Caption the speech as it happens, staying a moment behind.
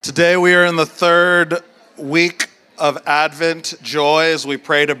Today we are in the third week of Advent joy, as we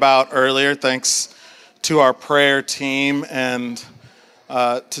prayed about earlier, thanks to our prayer team. And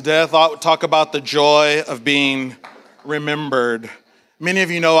today I thought we'd talk about the joy of being remembered. Many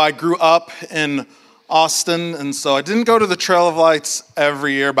of you know I grew up in Austin, and so I didn't go to the Trail of Lights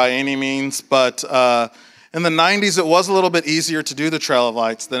every year by any means, but in the 90s it was a little bit easier to do the Trail of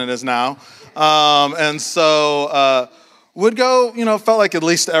Lights than it is now. Would go, felt like at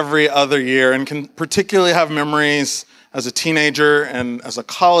least every other year, and can particularly have memories as a teenager and as a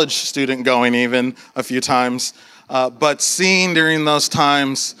college student going even a few times. But seeing during those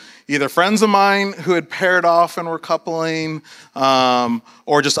times either friends of mine who had paired off and were coupling,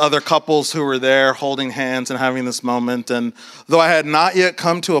 or just other couples who were there holding hands and having this moment. And though I had not yet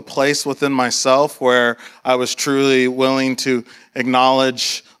come to a place within myself where I was truly willing to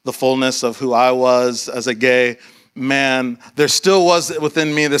acknowledge the fullness of who I was as a gay man, there still was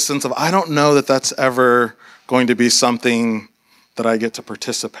within me this sense of, I don't know that that's ever going to be something that I get to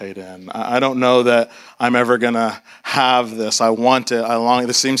participate in. I don't know that I'm ever going to have this. I want it. I long it.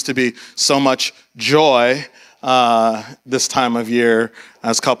 This seems to be so much joy this time of year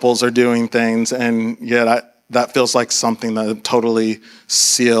as couples are doing things, and yet that feels like something that I'm totally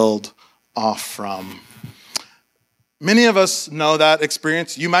sealed off from. Many of us know that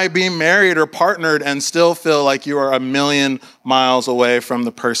experience. You might be married or partnered and still feel like you are a million miles away from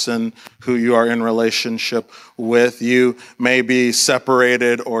the person who you are in relationship with. You may be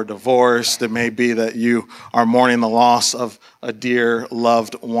separated or divorced. It may be that you are mourning the loss of a dear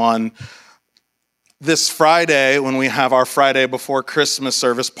loved one. This Friday, when we have our Friday before Christmas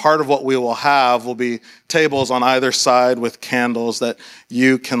service, part of what we will have will be tables on either side with candles that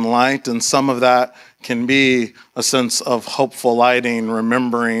you can light, and some of that can be a sense of hopeful lighting,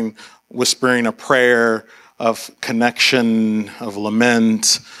 remembering, whispering a prayer of connection, of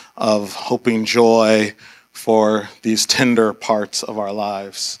lament, of hoping joy for these tender parts of our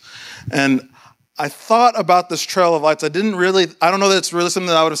lives. And I thought about this Trail of Lights. I don't know that it's really something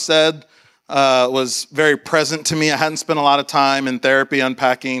that I would have said was very present to me. I hadn't spent a lot of time in therapy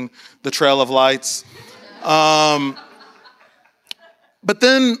unpacking the Trail of Lights. But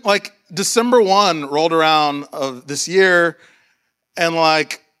then, December 1 rolled around of this year, and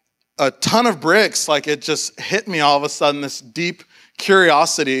a ton of bricks, it just hit me all of a sudden, this deep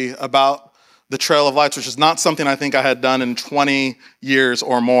curiosity about the Trail of Lights, which is not something I think I had done in 20 years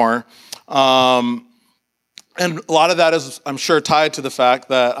or more. And a lot of that is, I'm sure, tied to the fact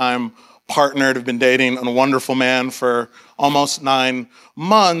that I'm partnered, have been dating a wonderful man for almost 9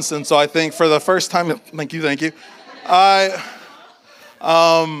 months. And so I think for the first time, thank you, I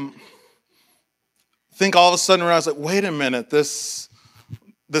think all of a sudden I was like, wait a minute, this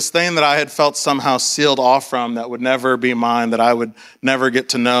thing that I had felt somehow sealed off from, that would never be mine, that I would never get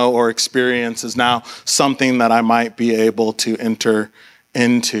to know or experience, is now something that I might be able to enter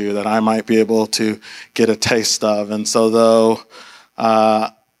into, that I might be able to get a taste of. And so though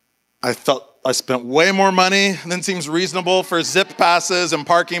I felt I spent way more money than seems reasonable for zip passes and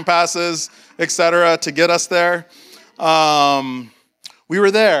parking passes, etc., to get us there, we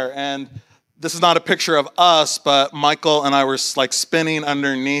were there. And this is not a picture of us, but Michael and I were spinning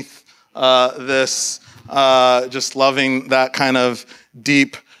underneath this, just loving that kind of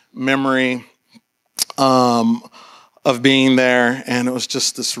deep memory of being there. And it was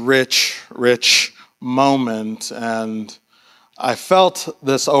just this rich, rich moment. And I felt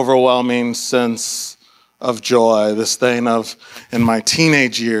this overwhelming sense of joy, this thing of, in my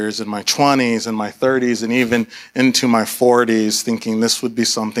teenage years, in my 20s, in my 30s, and even into my 40s, thinking this would be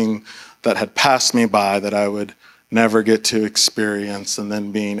something that had passed me by, that I would never get to experience, and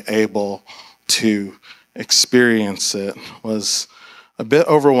then being able to experience it was a bit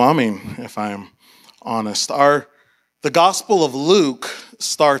overwhelming, if I'm honest. The Gospel of Luke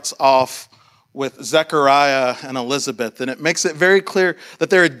starts off with Zechariah and Elizabeth, and it makes it very clear that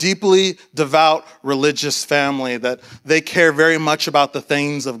they're a deeply devout religious family, that they care very much about the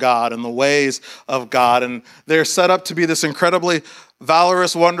things of God and the ways of God, and they're set up to be this incredibly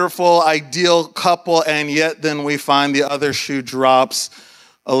valorous, wonderful, ideal couple, and yet then we find the other shoe drops.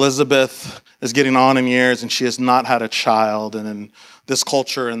 Elizabeth is getting on in years, and she has not had a child, and in this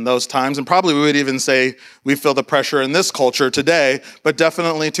culture in those times, and probably we would even say we feel the pressure in this culture today, but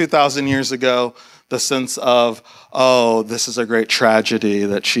definitely 2,000 years ago, the sense of, oh, this is a great tragedy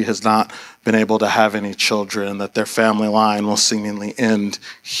that she has not been able to have any children, that their family line will seemingly end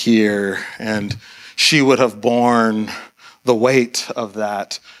here, and she would have borne the weight of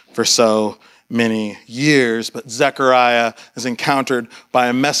that for so many years. But Zechariah is encountered by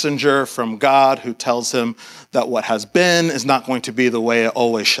a messenger from God who tells him that what has been is not going to be the way it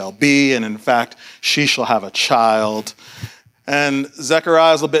always shall be. And in fact, she shall have a child. And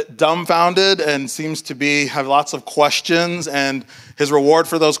Zechariah is a bit dumbfounded and seems to have lots of questions. And his reward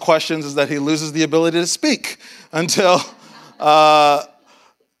for those questions is that he loses the ability to speak until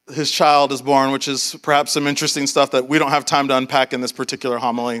his child is born, which is perhaps some interesting stuff that we don't have time to unpack in this particular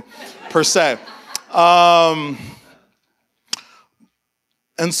homily per se. And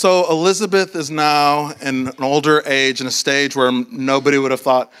so Elizabeth is now in an older age, in a stage where nobody would have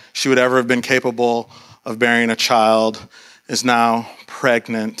thought she would ever have been capable of bearing a child, is now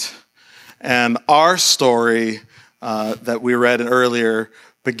pregnant. And our story that we read earlier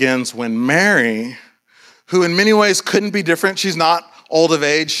begins when Mary, who in many ways couldn't be different, she's not old of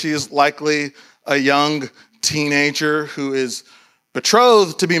age, she is likely a young teenager who is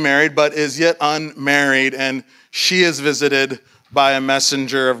betrothed to be married, but is yet unmarried, and she is visited by a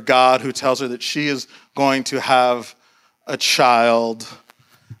messenger of God who tells her that she is going to have a child.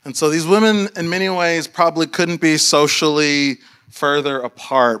 And so these women, in many ways, probably couldn't be socially further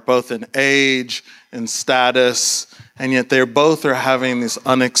apart, both in age and status, and yet they both are having these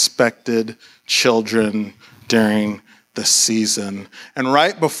unexpected children during the season. And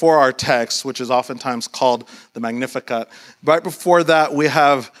right before our text, which is oftentimes called the Magnificat, right before that, we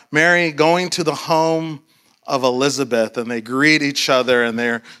have Mary going to the home of Elizabeth, and they greet each other, and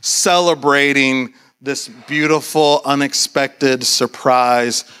they're celebrating this beautiful, unexpected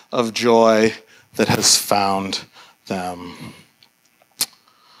surprise of joy that has found them.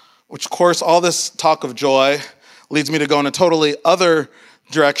 Which, of course, all this talk of joy leads me to go in a totally other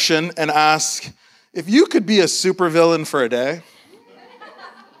direction and ask, if you could be a supervillain for a day,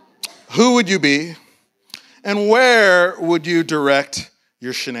 who would you be? And where would you direct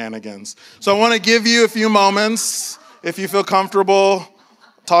your shenanigans? So I want to give you a few moments, if you feel comfortable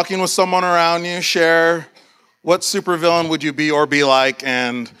talking with someone around you, share what supervillain would you be or be like,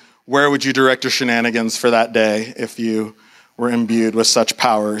 and where would you direct your shenanigans for that day if you were imbued with such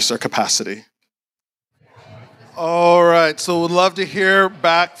powers or capacity? All right, so we'd love to hear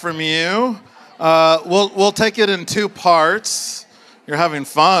back from you. We'll take it in two parts. You're having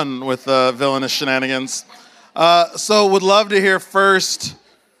fun with villainous shenanigans. So would love to hear first,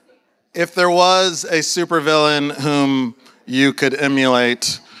 if there was a supervillain whom you could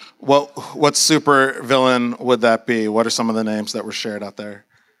emulate, what supervillain would that be? What are some of the names that were shared out there?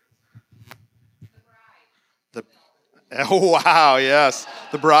 Oh, wow, yes.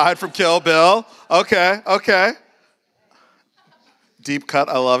 The bride from Kill Bill. Okay. Deep cut,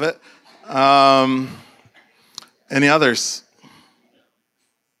 I love it. Any others?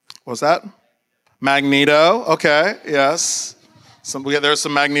 What was that? Magneto. Okay, yes. There's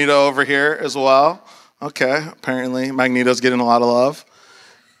some Magneto over here as well. Okay, apparently Magneto's getting a lot of love.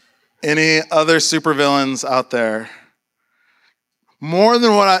 Any other supervillains out there? More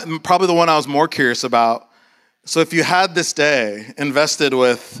than probably the one I was more curious about. So if you had this day invested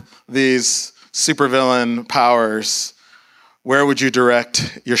with these supervillain powers, where would you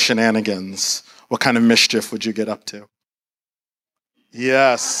direct your shenanigans? What kind of mischief would you get up to?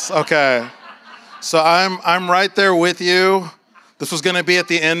 Yes, okay. So I'm right there with you. This was gonna be at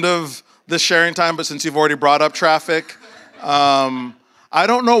the end of this sharing time, but since you've already brought up traffic, I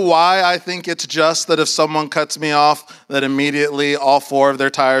don't know why I think it's just that if someone cuts me off, that immediately all four of their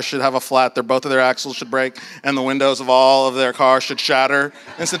tires should have a flat, both of their axles should break, and the windows of all of their cars should shatter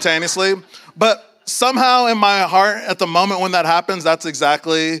instantaneously. But somehow in my heart, at the moment when that happens, that's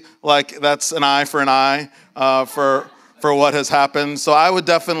exactly that's an eye for an eye for what has happened. So I would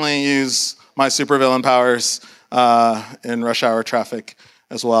definitely use my supervillain powers in rush hour traffic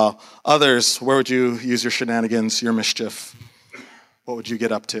as well. Others, where would you use your shenanigans, your mischief? What would you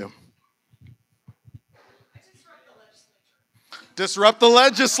get up to? Disrupt the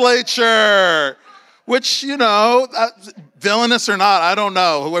legislature. Which, villainous or not, I don't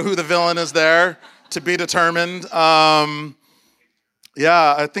know who the villain is there, to be determined. Yeah,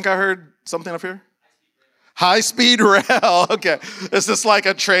 I think I heard something up here. High-speed rail. Okay. Is this like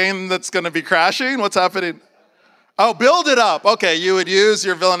a train that's going to be crashing? What's happening? Oh, build it up. Okay, you would use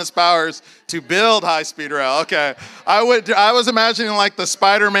your villainous powers to build high-speed rail. Okay. I was imagining like the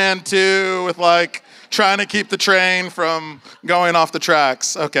Spider-Man 2 with trying to keep the train from going off the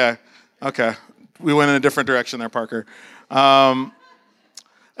tracks. Okay. We went in a different direction there, Parker.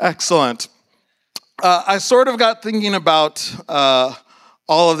 Excellent. I sort of got thinking about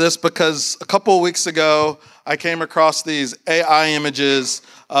all of this because a couple of weeks ago, I came across these AI images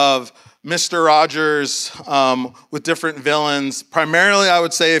of Mr. Rogers with different villains. Primarily, I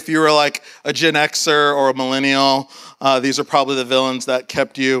would say if you were like a Gen Xer or a millennial, these are probably the villains that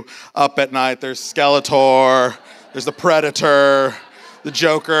kept you up at night. There's Skeletor, there's the Predator, the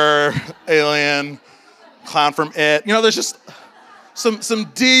Joker, Alien, Clown from It. You know, there's just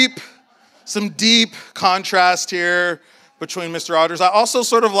some deep contrast here between Mr. Rogers. I also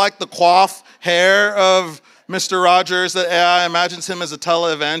sort of like the coif hair of Mr. Rogers, that AI imagines him as a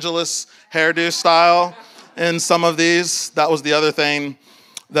televangelist hairdo style in some of these. That was the other thing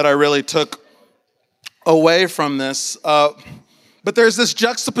that I really took away from this. But there's this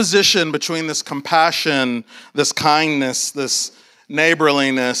juxtaposition between this compassion, this kindness, this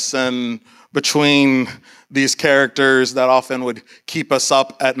neighborliness, and between these characters that often would keep us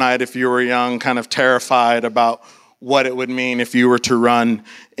up at night if you were young, kind of terrified about what it would mean if you were to run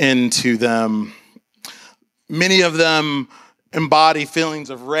into them. Many of them embody feelings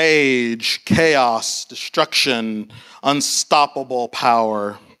of rage, chaos, destruction, unstoppable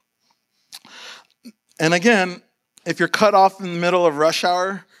power. And again, if you're cut off in the middle of rush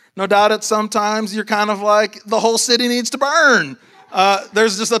hour, no doubt at sometimes you're kind of like, the whole city needs to burn.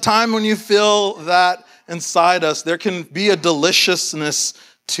 There's just a time when you feel that inside us. There can be a deliciousness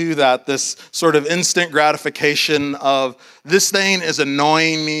to that, this sort of instant gratification of this thing is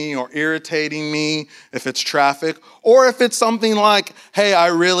annoying me or irritating me if it's traffic, or if it's something like, hey, I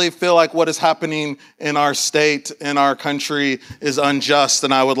really feel like what is happening in our state, in our country is unjust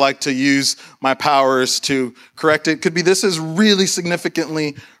and I would like to use my powers to correct it. It could be this is really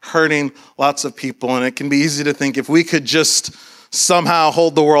significantly hurting lots of people, and it can be easy to think if we could just somehow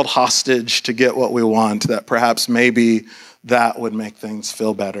hold the world hostage to get what we want, that perhaps maybe that would make things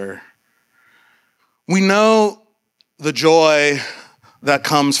feel better. We know the joy that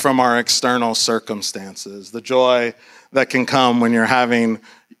comes from our external circumstances, the joy that can come when you're having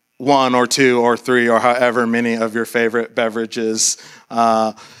one or two or three or however many of your favorite beverages.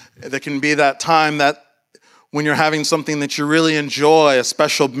 There can be that time that when you're having something that you really enjoy, a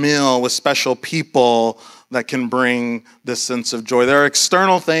special meal with special people, that can bring this sense of joy. There are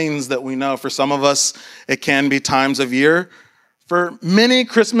external things that we know. For some of us, it can be times of year. For many,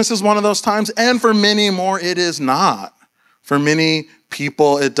 Christmas is one of those times, and for many more, it is not. For many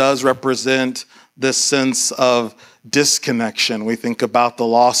people, it does represent this sense of disconnection. We think about the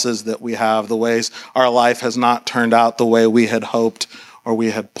losses that we have, the ways our life has not turned out the way we had hoped or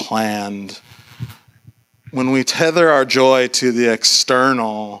we had planned. When we tether our joy to the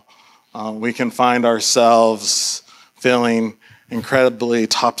external, we can find ourselves feeling incredibly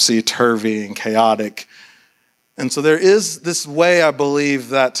topsy-turvy and chaotic. And so there is this way, I believe,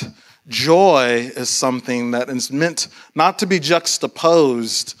 that joy is something that is meant not to be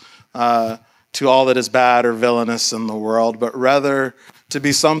juxtaposed to all that is bad or villainous in the world, but rather to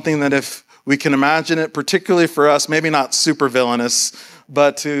be something that if we can imagine it, particularly for us, maybe not super villainous,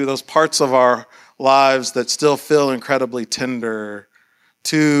 but to those parts of our lives that still feel incredibly tender,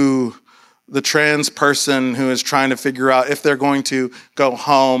 to the trans person who is trying to figure out if they're going to go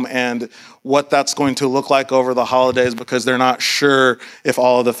home and what that's going to look like over the holidays because they're not sure if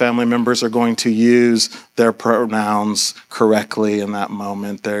all of the family members are going to use their pronouns correctly in that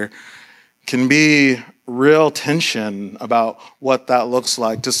moment. There can be real tension about what that looks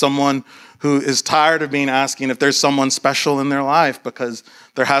like. To someone who is tired of being asking if there's someone special in their life because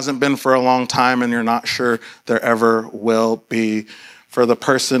there hasn't been for a long time and you're not sure there ever will be. For the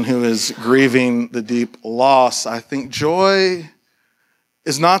person who is grieving the deep loss, I think joy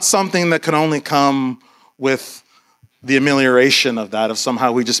is not something that can only come with the amelioration of that, if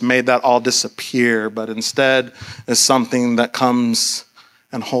somehow we just made that all disappear, but instead is something that comes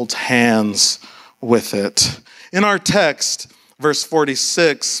and holds hands with it. In our text, verse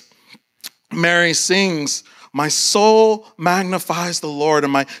 46, Mary sings, "My soul magnifies the Lord,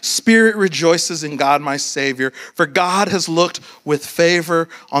 and my spirit rejoices in God my Savior, for God has looked with favor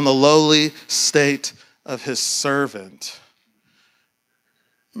on the lowly state of his servant."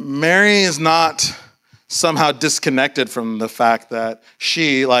 Mary is not somehow disconnected from the fact that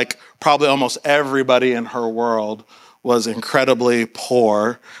she, like probably almost everybody in her world, was incredibly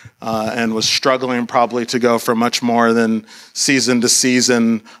poor and was struggling probably to go for much more than season to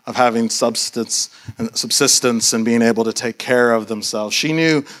season of having subsistence and being able to take care of themselves. She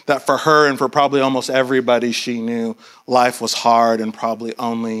knew that for her and for probably almost everybody she knew, life was hard and probably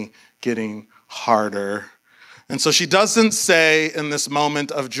only getting harder. And so she doesn't say in this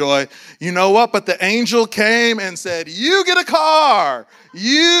moment of joy, you know what, but the angel came and said, you get a car.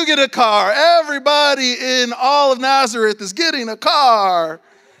 You get a car. Everybody in all of Nazareth is getting a car.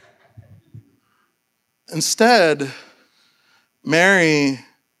 Instead, Mary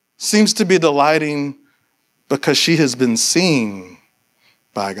seems to be delighting because she has been seen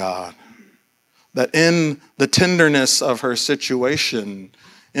by God. That in the tenderness of her situation,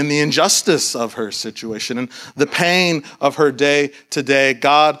 in the injustice of her situation, and the pain of her day to day,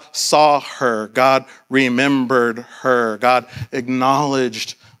 God saw her, God remembered her, God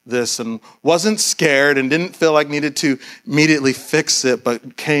acknowledged this and wasn't scared and didn't feel like needed to immediately fix it,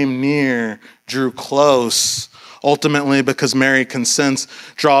 but came near, drew close. Ultimately, because Mary consents,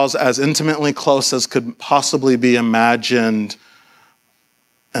 draws as intimately close as could possibly be imagined.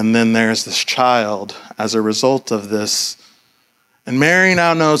 And then there's this child as a result of this. And Mary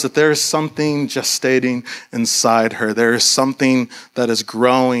now knows that there is something gestating inside her. There is something that is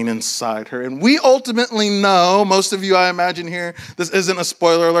growing inside her. And we ultimately know, most of you I imagine here, this isn't a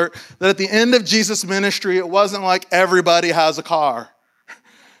spoiler alert, that at the end of Jesus' ministry, it wasn't like everybody has a car.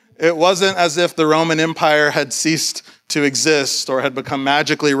 It wasn't as if the Roman Empire had ceased to exist or had become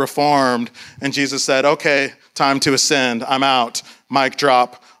magically reformed. And Jesus said, okay, time to ascend. I'm out. Mic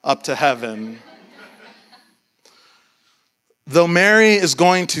drop, up to heaven. Though Mary is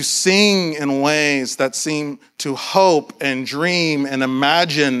going to sing in ways that seem to hope and dream and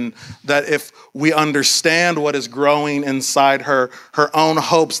imagine that if we understand what is growing inside her, her own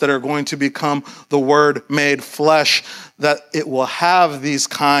hopes that are going to become the Word made flesh, that it will have these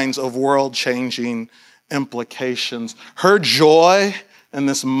kinds of world-changing implications. Her joy in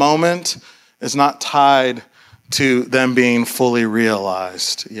this moment is not tied to them being fully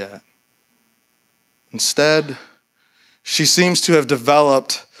realized yet. Instead, she seems to have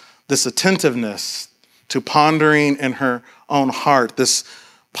developed this attentiveness to pondering in her own heart, this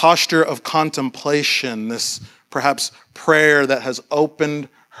posture of contemplation, this perhaps prayer that has opened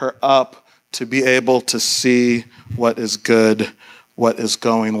her up to be able to see what is good, what is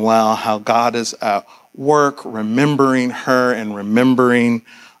going well, how God is at work, remembering her and remembering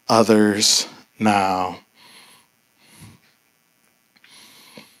others now.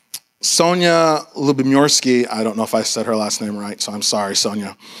 Sonia Lubomorski, I don't know if I said her last name right, so I'm sorry,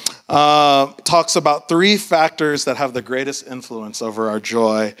 Sonia, talks about 3 factors that have the greatest influence over our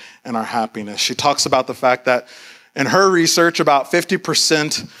joy and our happiness. She talks about the fact that in her research, about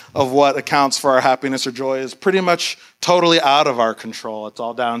 50% of what accounts for our happiness or joy is pretty much totally out of our control. It's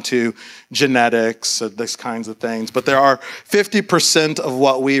all down to genetics, these kinds of things. But there are 50% of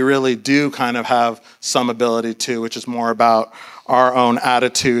what we really do kind of have some ability to, which is more about our own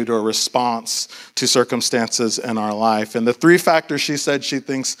attitude or response to circumstances in our life. And the 3 factors she said she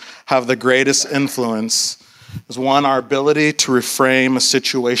thinks have the greatest influence is 1, our ability to reframe a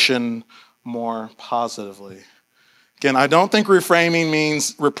situation more positively. Again, I don't think reframing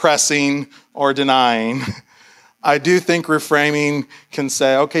means repressing or denying. I do think reframing can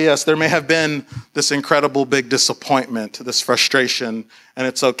say, okay, yes, there may have been this incredible big disappointment, this frustration, and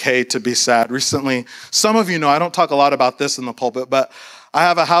it's okay to be sad. Recently, some of you know, I don't talk a lot about this in the pulpit, but I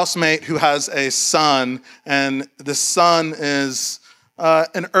have a housemate who has a son, and the son is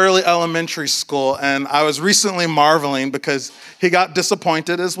in early elementary school, and I was recently marveling because he got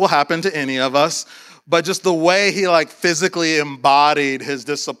disappointed, as will happen to any of us, but just the way he physically embodied his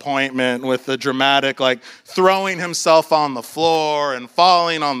disappointment with the dramatic throwing himself on the floor and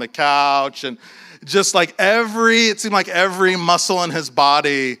falling on the couch, and just it seemed like every muscle in his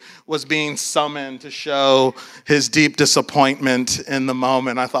body was being summoned to show his deep disappointment in the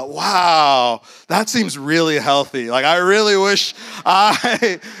moment. I thought, wow, that seems really healthy. I really wish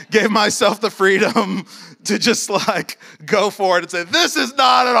I gave myself the freedom to just go for it and say, this is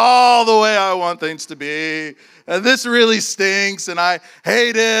not at all the way I want things to be. And this really stinks and I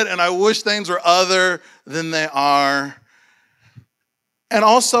hate it and I wish things were other than they are. And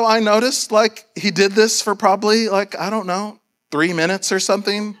also I noticed he did this for probably 3 minutes or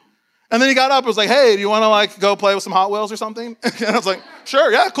something. And then he got up and was like, hey, do you want to go play with some Hot Wheels or something? And I was like,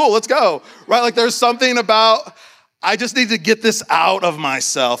 sure, yeah, cool, let's go. Right? There's something about, I just need to get this out of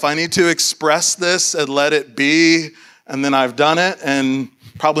myself. I need to express this and let it be. And then I've done it. And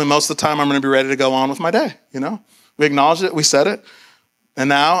probably most of the time I'm going to be ready to go on with my day. We acknowledged it. We said it. And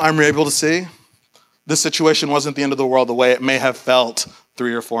now I'm able to see this situation wasn't the end of the world the way it may have felt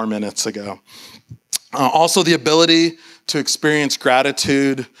 3 or 4 minutes ago. Also, the ability to experience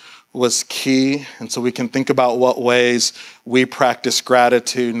gratitude was key. And so we can think about what ways we practice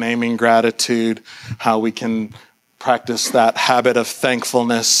gratitude, naming gratitude, how we can practice that habit of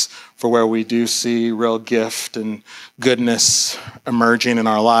thankfulness for where we do see real gift and goodness emerging in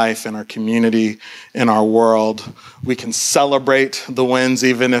our life, in our community, in our world. We can celebrate the wins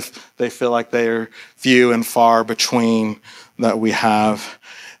even if they feel like they are few and far between that we have.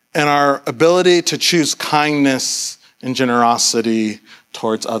 And our ability to choose kindness and generosity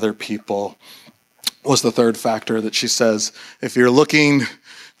towards other people was the third factor that she says, if you're looking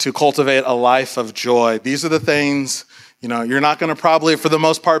to cultivate a life of joy, these are the things, you're not going to probably, for the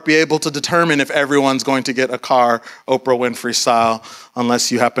most part, be able to determine if everyone's going to get a car, Oprah Winfrey style,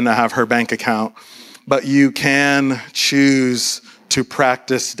 unless you happen to have her bank account. But you can choose to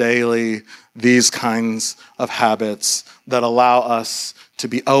practice daily these kinds of habits that allow us to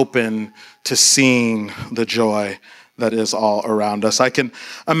be open to seeing the joy that is all around us. I can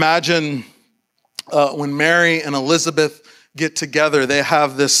imagine when Mary and Elizabeth get together, they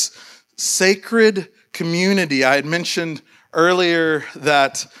have this sacred community. I had mentioned earlier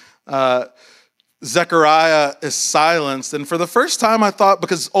that Zechariah is silenced. And for the first time, I thought,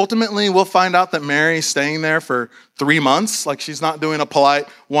 because ultimately we'll find out that Mary's staying there for 3 months. Like, she's not doing a polite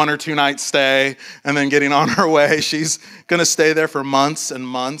 1 or 2 night stay and then getting on her way. She's going to stay there for months and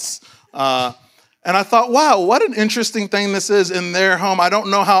months. And I thought, wow, what an interesting thing this is in their home. I don't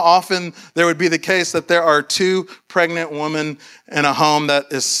know how often there would be the case that there are 2 pregnant women in a home that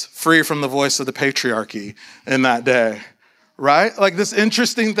is free from the voice of the patriarchy in that day, right? Like, this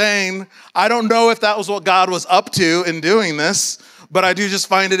interesting thing. I don't know if that was what God was up to in doing this, but I do just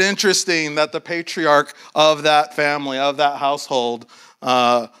find it interesting that the patriarch of that family, of that household,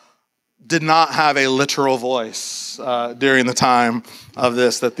 did not have a literal voice during the time of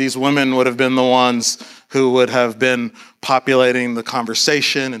this, that these women would have been the ones who would have been populating the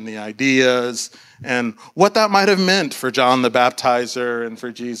conversation and the ideas and what that might have meant for John the Baptizer and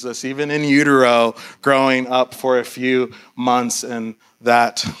for Jesus, even in utero, growing up for a few months in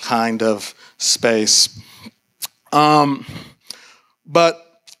that kind of space. But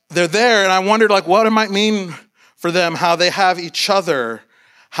they're there, and I wondered, what it might mean for them, how they have each other,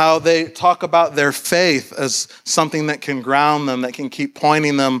 how they talk about their faith as something that can ground them, that can keep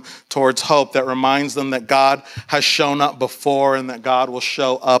pointing them towards hope, that reminds them that God has shown up before and that God will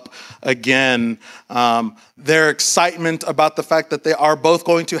show up again. Their excitement about the fact that they are both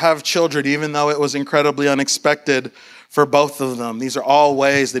going to have children, even though it was incredibly unexpected for both of them. These are all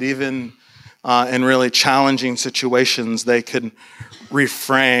ways that even in really challenging situations, they can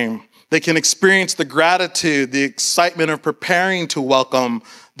reframe. They can experience the gratitude, the excitement of preparing to welcome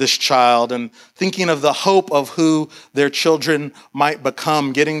this child and thinking of the hope of who their children might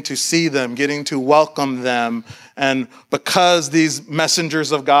become, getting to see them, getting to welcome them. And because these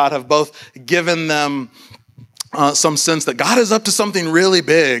messengers of God have both given them some sense that God is up to something really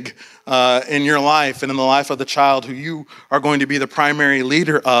big in your life and in the life of the child who you are going to be the primary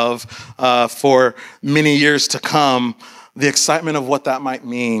leader of for many years to come, the excitement of what that might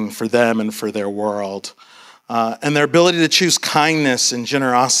mean for them and for their world. And their ability to choose kindness and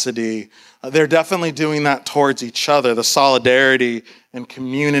generosity. They're definitely doing that towards each other, the solidarity and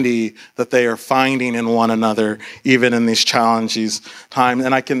community that they are finding in one another, even in these challenging times.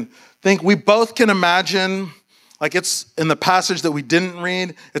 And I can think we both can imagine, it's in the passage that we didn't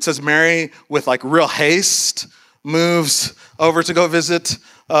read, it says Mary with real haste moves over to go visit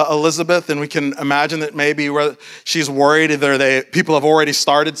Elizabeth, and we can imagine that maybe she's worried either people have already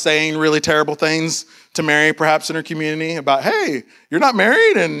started saying really terrible things to Mary, perhaps in her community, about, hey, you're not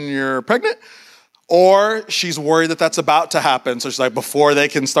married and you're pregnant, or she's worried that that's about to happen. So she's like, before they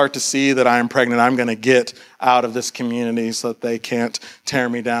can start to see that I'm pregnant, I'm going to get out of this community so that they can't tear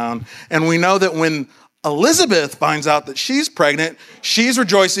me down. And we know that when Elizabeth finds out that she's pregnant, she's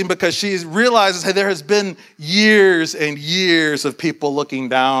rejoicing because she realizes, hey, there has been years and years of people looking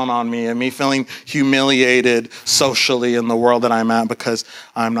down on me and me feeling humiliated socially in the world that I'm at because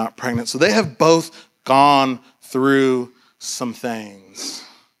I'm not pregnant. So they have both gone through some things.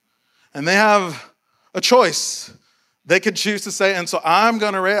 And they have a choice. They could choose to say, and so I'm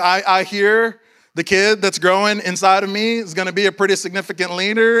going to, I hear the kid that's growing inside of me is going to be a pretty significant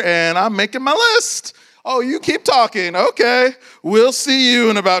leader, and I'm making my list. Oh, you keep talking. Okay, we'll see you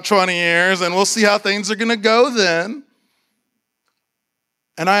in about 20 years, and we'll see how things are going to go then.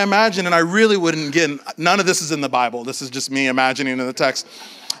 And I imagine, and I really wouldn't, again, none of this is in the Bible. This is just me imagining in the text.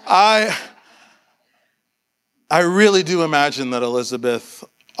 I really do imagine that Elizabeth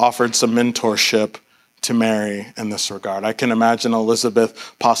offered some mentorship to Mary in this regard. I can imagine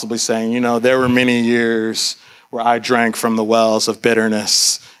Elizabeth possibly saying, there were many years where I drank from the wells of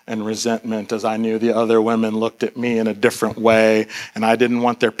bitterness and resentment as I knew the other women looked at me in a different way, and I didn't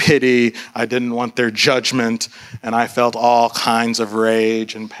want their pity, I didn't want their judgment, and I felt all kinds of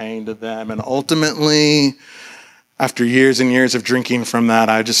rage and pain to them. And ultimately, after years and years of drinking from that,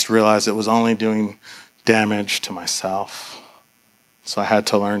 I just realized it was only doing damage to myself. So I had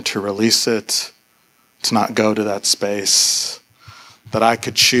to learn to release it, to not go to that space, that I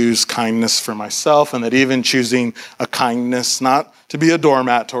could choose kindness for myself, and that even choosing a kindness, not to be a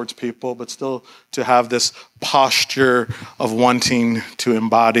doormat towards people, but still to have this posture of wanting to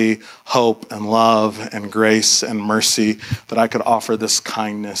embody hope and love and grace and mercy, that I could offer this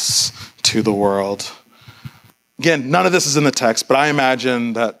kindness to the world. Again, none of this is in the text, but I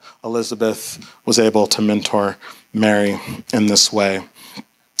imagine that Elizabeth was able to mentor Mary in this way.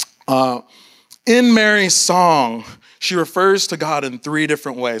 In Mary's song, she refers to God in three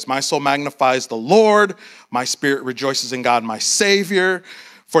different ways. My soul magnifies the Lord. My spirit rejoices in God, my Savior.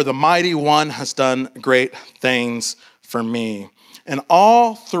 For the mighty one has done great things for me. And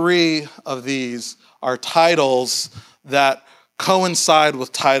all three of these are titles that coincide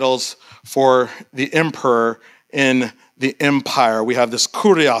with titles for the emperor in the empire. We have this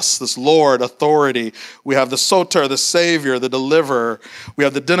kurios, this Lord, authority. We have the soter, the Savior, the deliverer. We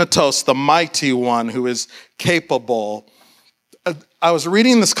have the dinatos, the mighty one who is capable. I was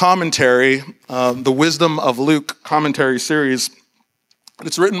reading this commentary, the Wisdom of Luke commentary series.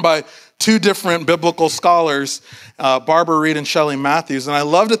 It's written by two different biblical scholars, Barbara Reid and Shelly Matthews. And I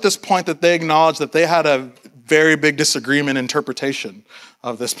loved at this point that they acknowledged that they had a very big disagreement interpretation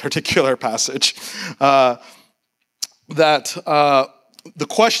of this particular passage. The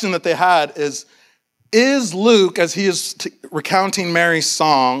question that they had is Luke, as he is recounting Mary's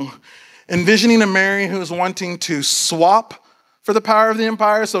song, envisioning a Mary who is wanting to swap for the power of the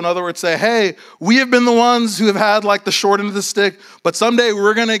empire? So in other words, say, hey, we have been the ones who have had like the short end of the stick, but someday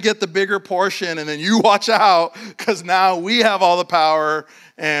we're going to get the bigger portion, and then you watch out, because now we have all the power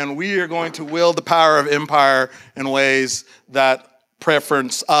and we are going to wield the power of empire in ways that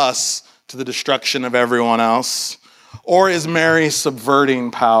preference us to the destruction of everyone else. Or is Mary subverting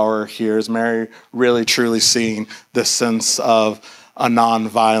power here? Is Mary really truly seeing this sense of a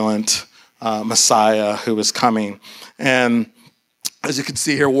nonviolent Messiah who is coming? And as you can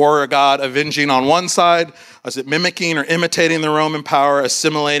see here, warrior God avenging on one side. Is it mimicking or imitating the Roman power,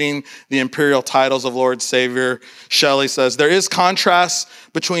 assimilating the imperial titles of Lord Savior? Shelly says, there is contrast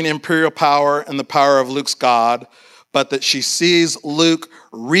between imperial power and the power of Luke's God, but that she sees Luke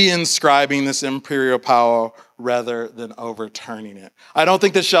reinscribing this imperial power rather than overturning it. I don't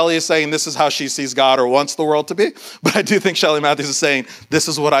think that Shelly is saying this is how she sees God or wants the world to be, but I do think Shelly Matthews is saying this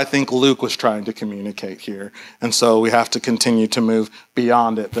is what I think Luke was trying to communicate here. And so we have to continue to move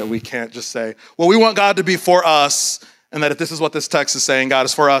beyond it, that we can't just say, well, we want God to be for us, and that if this is what this text is saying, God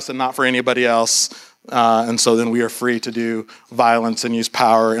is for us and not for anybody else. And so then we are free to do violence and use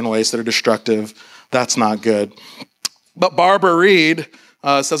power in ways that are destructive. That's not good. But Barbara Reid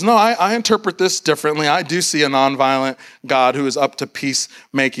says, no, I interpret this differently. I do see a nonviolent God who is up to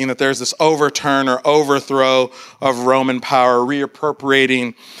peacemaking, that there's this overturn or overthrow of Roman power,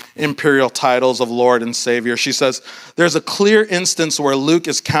 reappropriating imperial titles of Lord and Savior. She says, there's a clear instance where Luke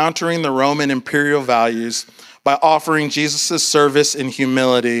is countering the Roman imperial values by offering Jesus' service in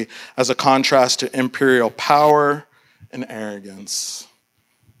humility as a contrast to imperial power and arrogance.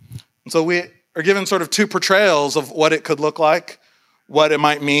 And so we are given sort of two portrayals of what it could look like, what it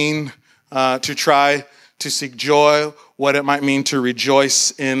might mean to try to seek joy, what it might mean to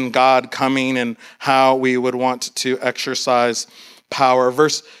rejoice in God coming, and how we would want to exercise power.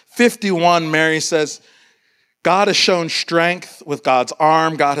 Verse 51, Mary says, God has shown strength with God's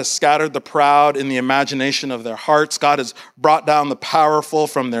arm. God has scattered the proud in the imagination of their hearts. God has brought down the powerful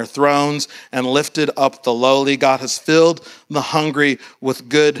from their thrones and lifted up the lowly. God has filled the hungry with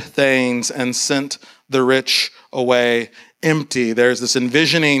good things and sent the rich away empty. There's this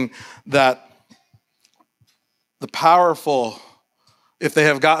envisioning that the powerful, if they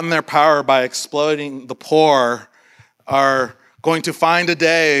have gotten their power by exploiting the poor, are going to find a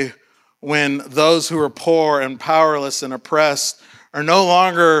day when those who are poor and powerless and oppressed are no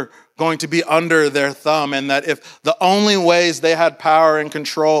longer going to be under their thumb, and that if the only ways they had power and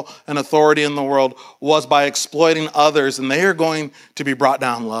control and authority in the world was by exploiting others, and they are going to be brought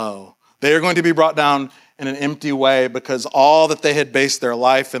down low. They are going to be brought down in an empty way, because all that they had based their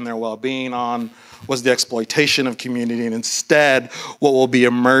life and their well-being on was the exploitation of community. And instead, what will be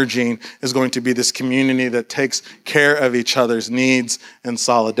emerging is going to be this community that takes care of each other's needs and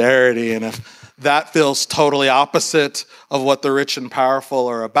solidarity. And if that feels totally opposite of what the rich and powerful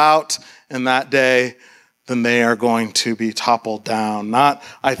are about in that day, then they are going to be toppled down. Not,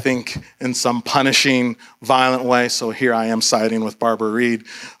 I think, in some punishing, violent way. So here I am siding with Barbara Reid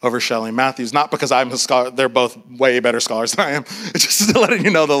over Shelly Matthews. Not because I'm a scholar. They're both way better scholars than I am. It's just letting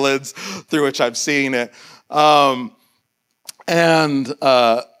you know the lens through which I've seen it. But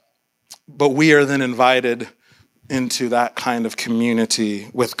we are then invited into that kind of community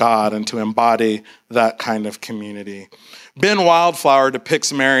with God and to embody that kind of community. Ben Wildflower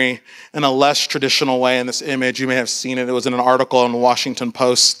depicts Mary in a less traditional way in this image. You may have seen it. It was in an article in the Washington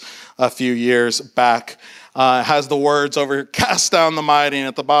Post a few years back. It has the words over, cast down the mighty, and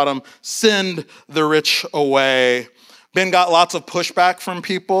at the bottom, send the rich away. Ben got lots of pushback from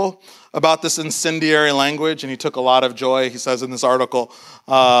people about this incendiary language, and he took a lot of joy, he says in this article,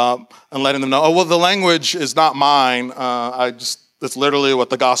 and letting them know, oh, well, the language is not mine. It's literally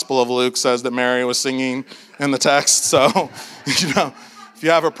what the Gospel of Luke says that Mary was singing in the text. So, if you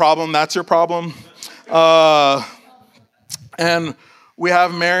have a problem, that's your problem. And we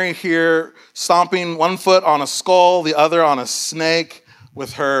have Mary here stomping one foot on a skull, the other on a snake,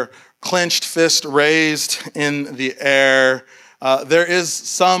 with her clenched fist raised in the air. There is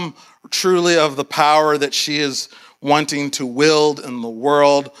some truly of the power that she is wanting to wield in the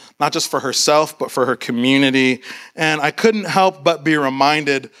world, not just for herself, but for her community. And I couldn't help but be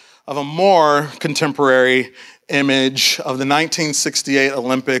reminded of a more contemporary image of the 1968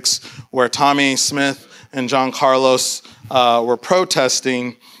 Olympics, where Tommie Smith and John Carlos were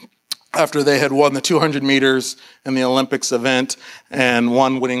protesting after they had won the 200 meters in the Olympics event, and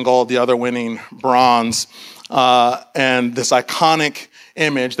one winning gold, the other winning bronze. And this iconic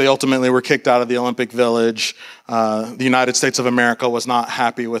image, they ultimately were kicked out of the Olympic Village. The United States of America was not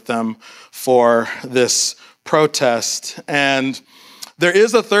happy with them for this protest. And there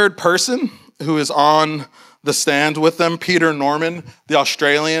is a third person who is on the stand with them, Peter Norman, the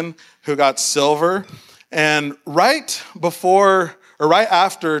Australian who got silver. And right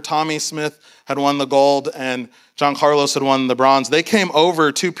after Tommie Smith had won the gold and John Carlos had won the bronze, they came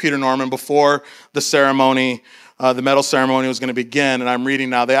over to Peter Norman before the ceremony, the medal ceremony was going to begin. And I'm reading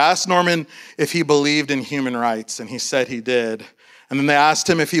now. They asked Norman if he believed in human rights, and he said he did. And then they asked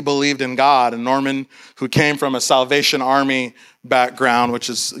him if he believed in God. And Norman, who came from a Salvation Army background, which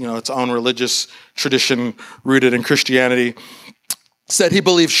is, its own religious tradition rooted in Christianity, said he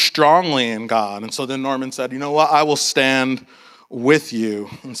believed strongly in God. And so then Norman said, you know what, I will stand with you.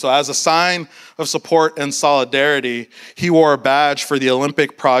 And so as a sign of support and solidarity, he wore a badge for the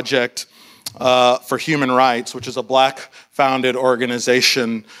Olympic Project for Human Rights, which is a Black-founded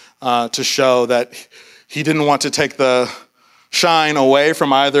organization, to show that he didn't want to take the shine away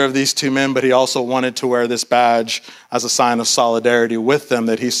from either of these two men, but he also wanted to wear this badge as a sign of solidarity with them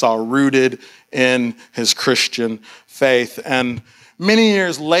that he saw rooted in his Christian faith. And many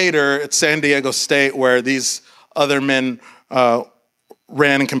years later at San Diego State, where these other men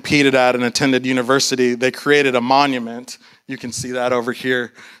ran and competed at and attended university, they created a monument. You can see that over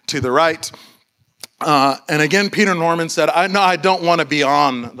here to the right. And again, Peter Norman said, I don't want to be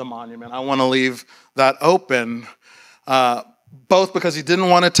on the monument. I want to leave that open, both because he didn't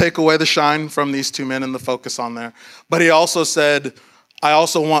want to take away the shine from these two men and the focus on there. But he also said, I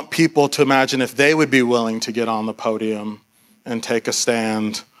also want people to imagine if they would be willing to get on the podium and take a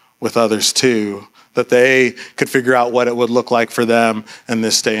stand with others too, that they could figure out what it would look like for them in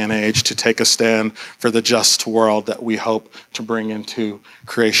this day and age to take a stand for the just world that we hope to bring into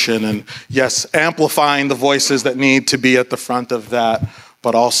creation. And yes, amplifying the voices that need to be at the front of that,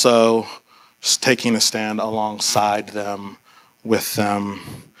 but also just taking a stand alongside them, with them.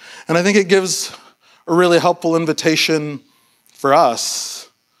 And I think it gives a really helpful invitation for us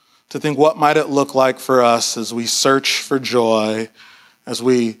to think, what might it look like for us as we search for joy, as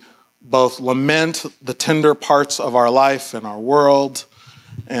we both lament the tender parts of our life and our world,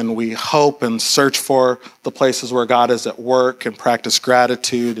 and we hope and search for the places where God is at work and practice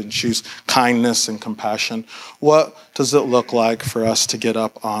gratitude and choose kindness and compassion. What does it look like for us to get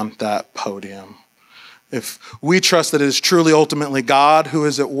up on that podium? If we trust that it is truly ultimately God who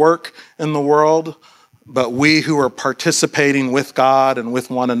is at work in the world, but we who are participating with God and with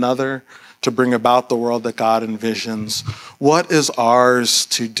one another to bring about the world that God envisions, what is ours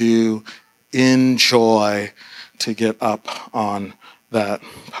to do in joy to get up on that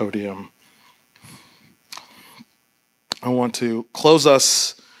podium? I want to close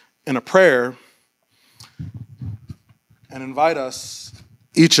us in a prayer and invite us,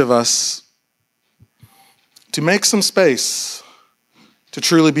 each of us, to make some space to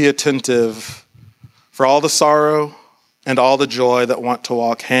truly be attentive for all the sorrow and all the joy that want to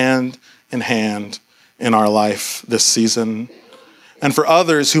walk hand in hand in our life this season, and for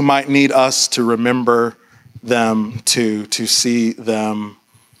others who might need us to remember them, to see them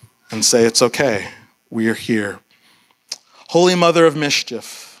and say, it's okay, we are here. Holy Mother of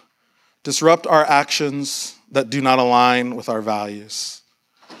Mischief, disrupt our actions that do not align with our values.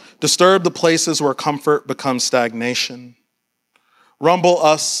 Disturb the places where comfort becomes stagnation. Rumble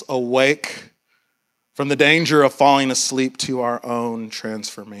us awake from the danger of falling asleep to our own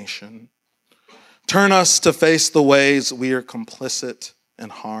transformation. Turn us to face the ways we are complicit in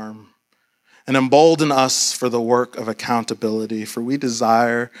harm, and embolden us for the work of accountability, for we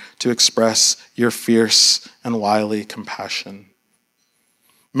desire to express your fierce and wily compassion.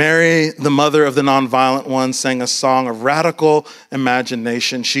 Mary, the mother of the nonviolent one, sang a song of radical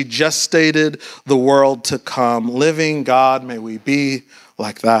imagination. She gestated the world to come. Living God, may we be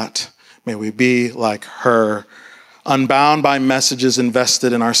like that. May we be like her, unbound by messages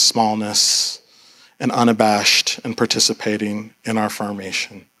invested in our smallness and unabashed in participating in our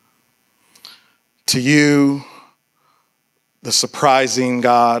formation. To you, the surprising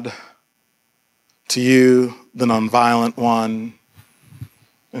God, to you, the nonviolent one,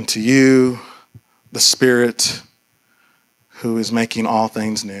 and to you, the Spirit who is making all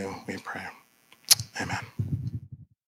things new, we pray. Amen.